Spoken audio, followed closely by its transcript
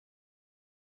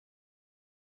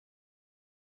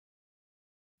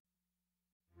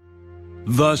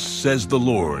Thus says the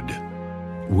Lord,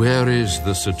 Where is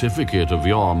the certificate of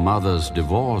your mother's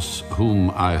divorce, whom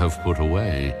I have put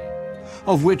away?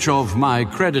 Of which of my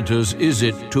creditors is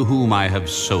it to whom I have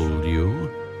sold you?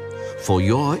 For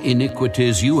your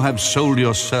iniquities you have sold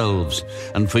yourselves,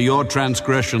 and for your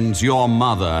transgressions your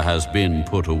mother has been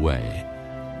put away.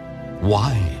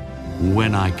 Why,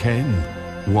 when I came,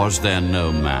 was there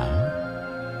no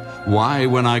man? Why,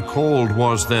 when I called,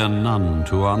 was there none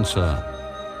to answer?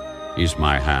 Is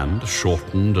my hand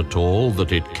shortened at all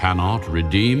that it cannot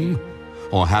redeem?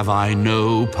 Or have I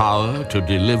no power to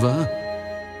deliver?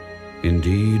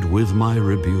 Indeed, with my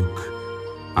rebuke,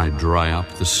 I dry up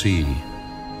the sea.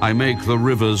 I make the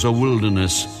rivers a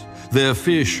wilderness. Their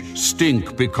fish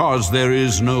stink because there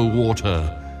is no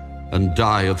water, and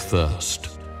die of thirst.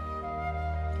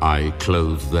 I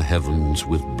clothe the heavens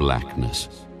with blackness,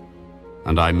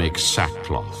 and I make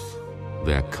sackcloth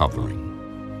their covering.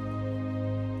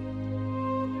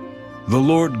 The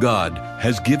Lord God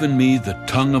has given me the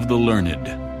tongue of the learned,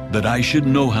 that I should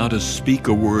know how to speak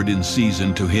a word in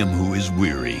season to him who is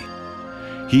weary.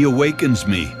 He awakens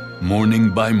me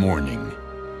morning by morning.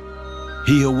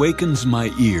 He awakens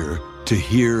my ear to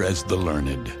hear as the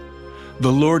learned.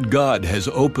 The Lord God has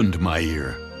opened my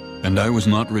ear, and I was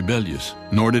not rebellious,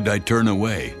 nor did I turn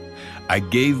away. I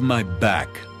gave my back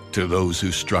to those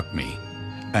who struck me,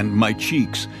 and my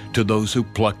cheeks to those who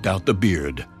plucked out the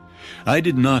beard. I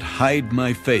did not hide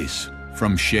my face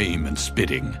from shame and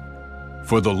spitting,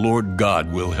 for the Lord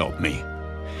God will help me.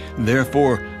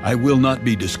 Therefore I will not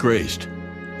be disgraced.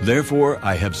 Therefore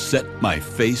I have set my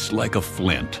face like a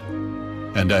flint,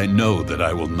 and I know that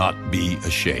I will not be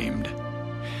ashamed.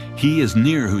 He is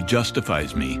near who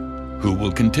justifies me, who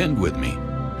will contend with me.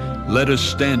 Let us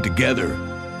stand together.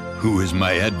 Who is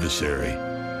my adversary?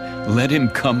 Let him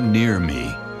come near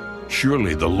me.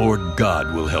 Surely the Lord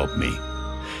God will help me.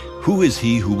 Who is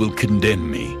he who will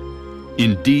condemn me?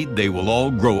 Indeed, they will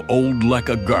all grow old like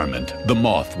a garment. The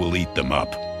moth will eat them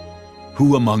up.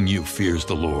 Who among you fears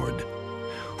the Lord?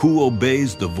 Who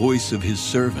obeys the voice of his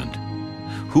servant?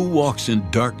 Who walks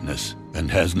in darkness and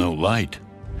has no light?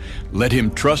 Let him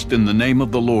trust in the name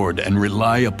of the Lord and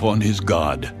rely upon his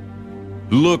God.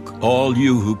 Look, all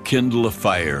you who kindle a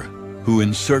fire, who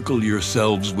encircle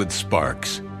yourselves with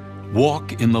sparks.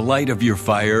 Walk in the light of your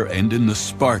fire and in the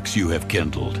sparks you have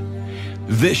kindled.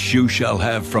 This you shall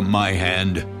have from my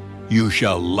hand. You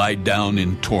shall lie down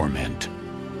in torment.